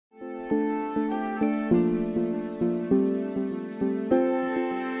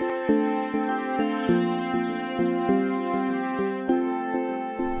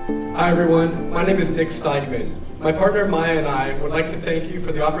Hi everyone, my name is Nick Steigman. My partner Maya and I would like to thank you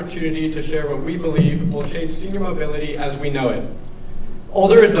for the opportunity to share what we believe will change senior mobility as we know it.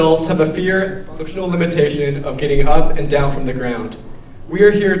 Older adults have a fear and functional limitation of getting up and down from the ground. We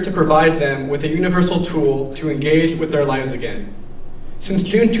are here to provide them with a universal tool to engage with their lives again. Since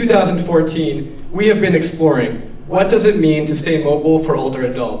June 2014, we have been exploring what does it mean to stay mobile for older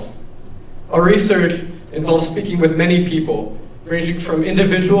adults. Our research involves speaking with many people, ranging from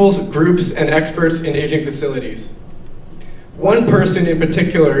individuals, groups, and experts in aging facilities. One person in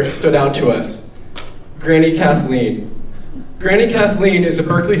particular stood out to us, Granny Kathleen. Granny Kathleen is a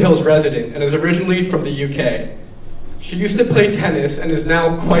Berkeley Hills resident and is originally from the UK. She used to play tennis and is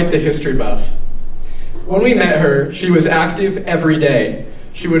now quite the history buff. When we met her, she was active every day.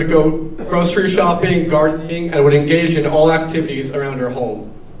 She would go grocery shopping, gardening, and would engage in all activities around her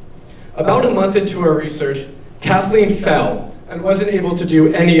home. About a month into our research, Kathleen fell and wasn't able to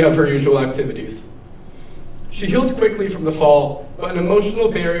do any of her usual activities. She healed quickly from the fall, but an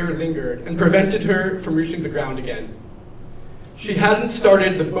emotional barrier lingered and prevented her from reaching the ground again. She hadn't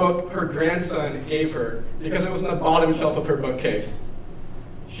started the book her grandson gave her because it was on the bottom shelf of her bookcase.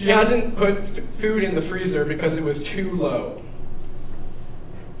 She hadn't put food in the freezer because it was too low.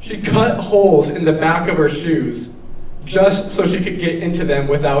 She cut holes in the back of her shoes just so she could get into them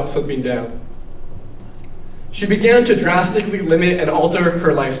without slipping down. She began to drastically limit and alter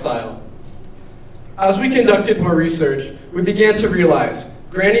her lifestyle. As we conducted more research, we began to realize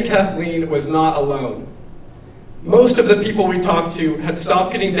Granny Kathleen was not alone. Most of the people we talked to had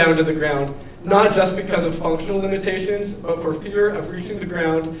stopped getting down to the ground, not just because of functional limitations, but for fear of reaching the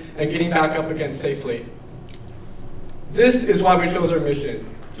ground and getting back up again safely. This is why we chose our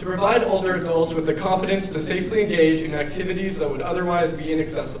mission, to provide older adults with the confidence to safely engage in activities that would otherwise be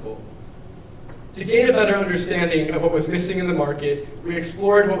inaccessible. To gain a better understanding of what was missing in the market, we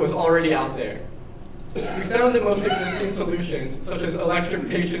explored what was already out there. We found that most existing solutions, such as electric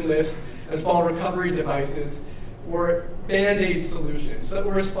patient lifts and fall recovery devices, were Band-Aid solutions that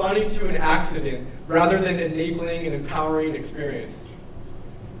were responding to an accident rather than enabling an empowering experience.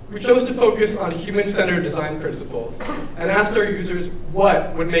 We chose to focus on human-centered design principles and asked our users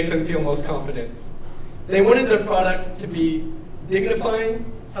what would make them feel most confident. They wanted their product to be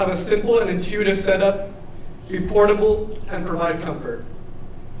dignifying, have a simple and intuitive setup, be portable, and provide comfort.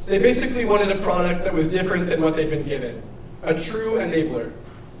 They basically wanted a product that was different than what they'd been given, a true enabler.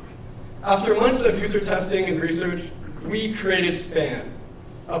 After months of user testing and research, we created SPAN,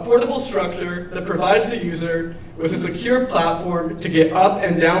 a portable structure that provides the user with a secure platform to get up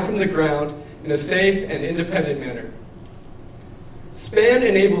and down from the ground in a safe and independent manner. SPAN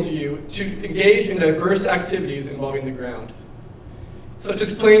enables you to engage in diverse activities involving the ground, such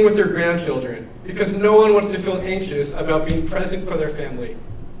as playing with their grandchildren, because no one wants to feel anxious about being present for their family.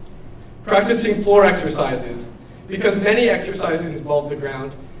 Practicing floor exercises, because many exercises involve the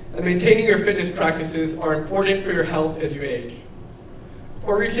ground, and maintaining your fitness practices are important for your health as you age.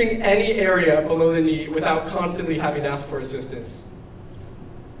 Or reaching any area below the knee without constantly having to ask for assistance.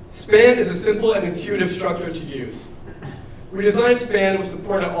 SPAN is a simple and intuitive structure to use. We designed SPAN with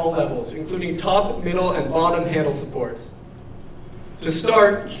support at all levels, including top, middle, and bottom handle supports. To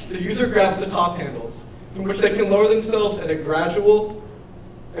start, the user grabs the top handles, from which they can lower themselves at a gradual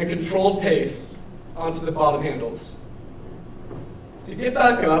and controlled pace onto the bottom handles. To get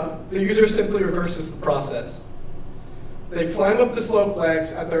back up, the user simply reverses the process. They climb up the sloped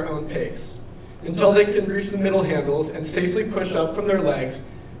legs at their own pace, until they can reach the middle handles and safely push up from their legs,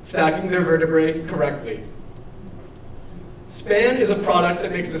 stacking their vertebrae correctly. SPAN is a product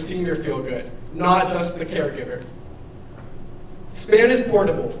that makes the senior feel good, not just the caregiver. SPAN is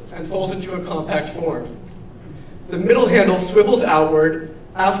portable and folds into a compact form. The middle handle swivels outward,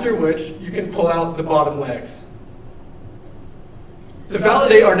 after which you can pull out the bottom legs. To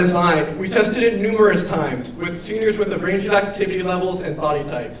validate our design, we tested it numerous times with seniors with a range of activity levels and body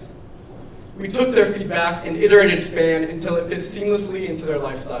types. We took their feedback and iterated SPAN until it fit seamlessly into their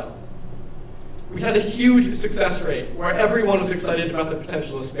lifestyle. We had a huge success rate where everyone was excited about the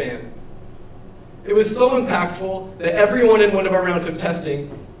potential of SPAN. It was so impactful that everyone in one of our rounds of testing,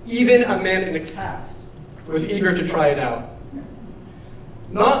 even a man in a cast, was eager to try it out.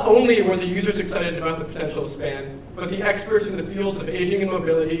 Not only were the users excited about the potential of SPAN, but the experts in the fields of aging and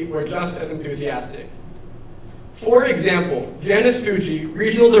mobility were just as enthusiastic. For example, Janice Fuji,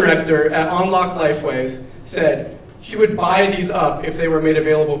 regional director at Unlock Lifeways, said she would buy these up if they were made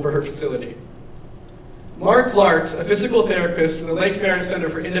available for her facility. Mark Larks, a physical therapist from the Lake Merritt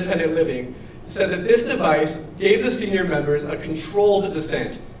Center for Independent Living, said that this device gave the senior members a controlled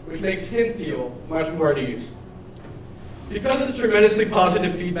descent, which makes him feel much more at ease. Because of the tremendously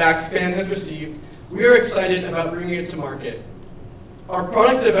positive feedback SPAN has received, we are excited about bringing it to market. Our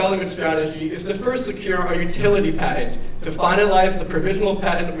product development strategy is to first secure our utility patent to finalize the provisional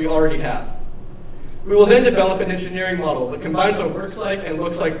patent we already have. We will then develop an engineering model that combines our works like and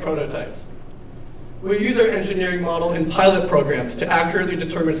looks like prototypes. We'll use our engineering model in pilot programs to accurately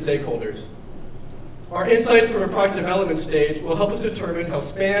determine stakeholders. Our insights from a product development stage will help us determine how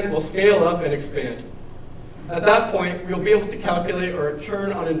SPAN will scale up and expand. At that point, we'll be able to calculate our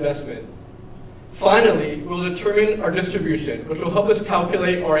return on investment. Finally, we'll determine our distribution, which will help us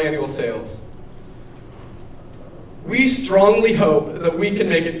calculate our annual sales. We strongly hope that we can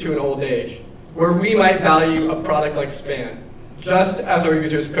make it to an old age, where we might value a product like SPAN, just as our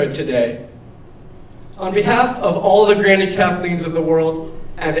users could today. On behalf of all the Granny Kathleen's of the world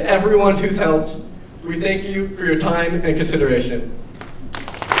and everyone who's helped, we thank you for your time and consideration.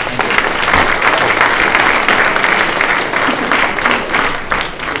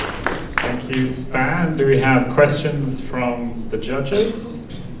 Thank you, SPAN. Do we have questions from the judges?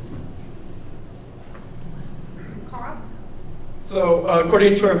 Carl? So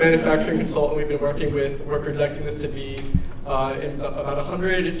according to our manufacturing consultant we've been working with, we're projecting this to be about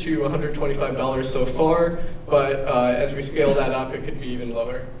 $100 to $125 so far, but as we scale that up, it could be even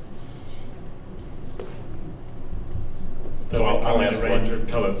lower. Does it come in a range of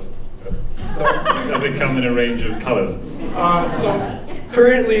colors? Sorry? Does it come in a range of colors? So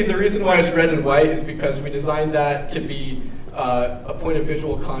currently, the reason why it's red and white is because we designed that to be a point of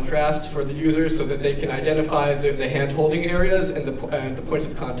visual contrast for the users so that they can identify the hand-holding areas and the points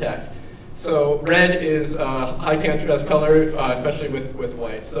of contact. So red is a high contrast color, especially with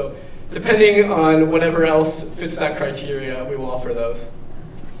white. So depending on whatever else fits that criteria, we will offer those.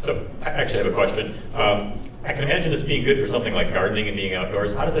 So I actually have a question. I can imagine this being good for something like gardening and being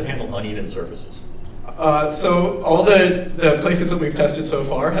outdoors. How does it handle uneven surfaces? So all the places that we've tested so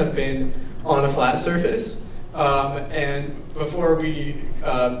far have been on a flat surface. And before we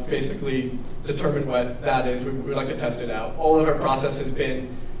basically determine what that is, we would like to test it out. All of our process has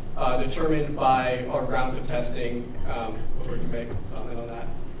been determined by our rounds of testing before we can make a comment on that.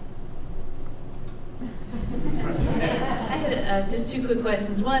 I had just two quick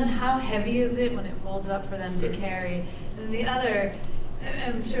questions. One, how heavy is it when it folds up for them to carry? And the other,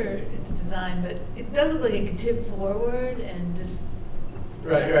 I'm sure it's designed, but it does look like it could tip forward and just...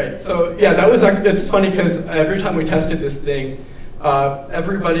 Right. So yeah, it's funny because every time we tested this thing,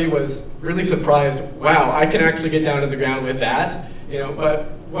 everybody was really surprised. Wow, I can actually get down to the ground with that.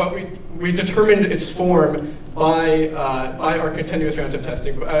 But what we determined its form by our continuous rounds of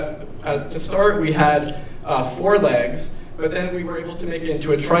testing. To start, we had 4 legs, but then we were able to make it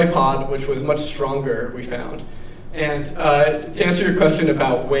into a tripod, which was much stronger, we found. And to answer your question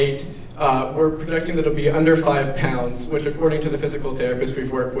about weight, we're projecting that it'll be under 5 pounds, which according to the physical therapists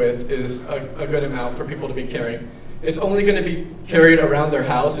we've worked with is a good amount for people to be carrying. It's only going to be carried around their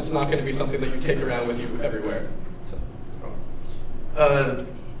house. It's not going to be something that you take around with you everywhere. So.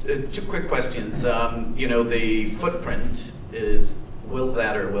 2 quick questions. The footprint is, will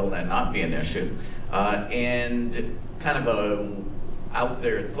that or will that not be an issue? And kind of a out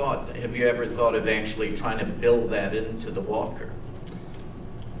there thought, have you ever thought of actually trying to build that into the walker?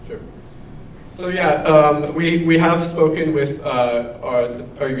 Sure. So yeah, we have spoken with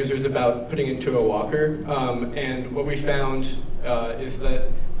our users about putting it into a walker, and what we found is that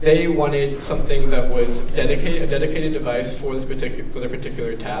they wanted something that was a dedicated device for their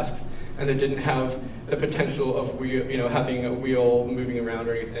particular tasks, and that didn't have the potential of having a wheel moving around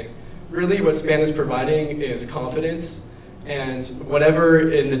or anything. Really, what SPAN is providing is confidence, and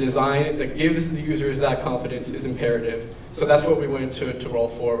whatever in the design that gives the users that confidence is imperative. So that's what we wanted to roll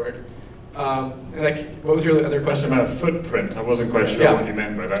forward. What was your other question? About footprint. I wasn't quite sure what you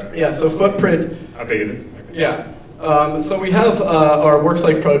meant by that. Yeah, so footprint. How big it is? Okay. Yeah. So we have our works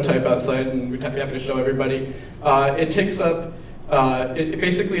like prototype outside, and we'd be happy to show everybody. It takes up,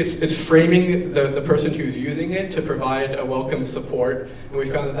 basically it's framing the person who's using it to provide a welcome support, and we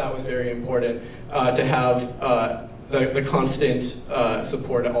found that was very important to have the constant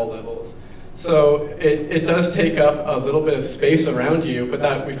support at all levels. So it does take up a little bit of space around you, but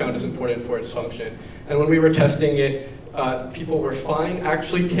that we found is important for its function. And when we were testing it, people were fine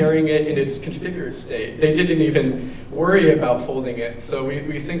actually carrying it in its configured state. They didn't even worry about folding it. So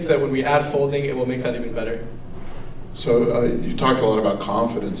we think that when we add folding, it will make that even better. So you talked a lot about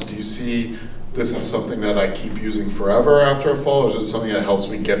confidence. Do you see this as something that I keep using forever after a fall, or is it something that helps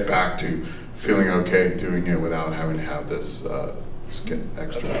me get back to feeling okay doing it without having to have this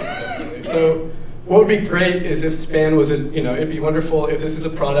extra? Definitely. So What would be great is if SPAN was it'd be wonderful if this is a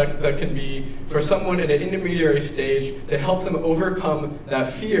product that can be for someone in an intermediary stage to help them overcome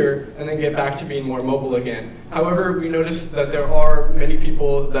that fear and then get back to being more mobile again. However, we noticed that there are many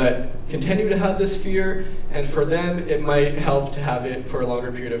people that continue to have this fear, and for them, it might help to have it for a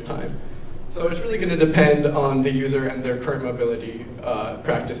longer period of time. So it's really going to depend on the user and their current mobility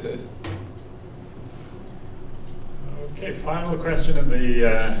practices. Okay, final question in the,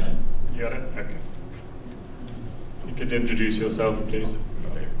 you got it? Okay. You could introduce yourself, please.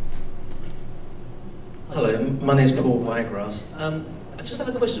 Hello, my name is Paul Vigrass. I just have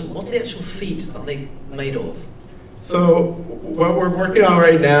a question. What the actual feet are they made of? So what we're working on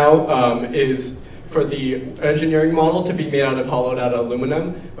right now is for the engineering model to be made out of hollowed out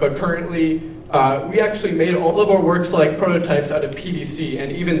aluminum, but currently we actually made all of our works like prototypes out of PVC, and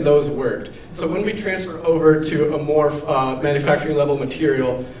even those worked. So when we transfer over to a more manufacturing level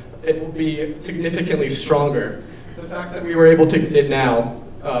material, it will be significantly stronger. The fact that we were able to get it now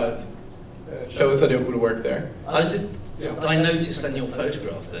shows that it would work there. I noticed in your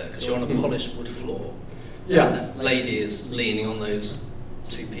photograph there, because you're on a polished wood floor. Yeah. And that lady is leaning on those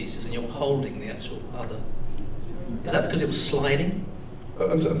two pieces, and you're holding the actual other. Is that because it was sliding?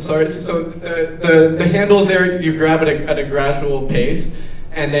 I'm sorry. So the handles there, you grab it at a gradual pace,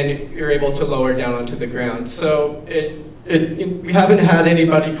 and then you're able to lower down onto the ground. So we haven't had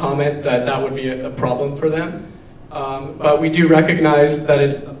anybody comment that that would be a problem for them, but we do recognize that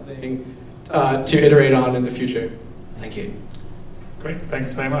it's something to iterate on in the future. Thank you. Great,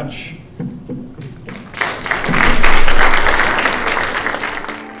 thanks very much.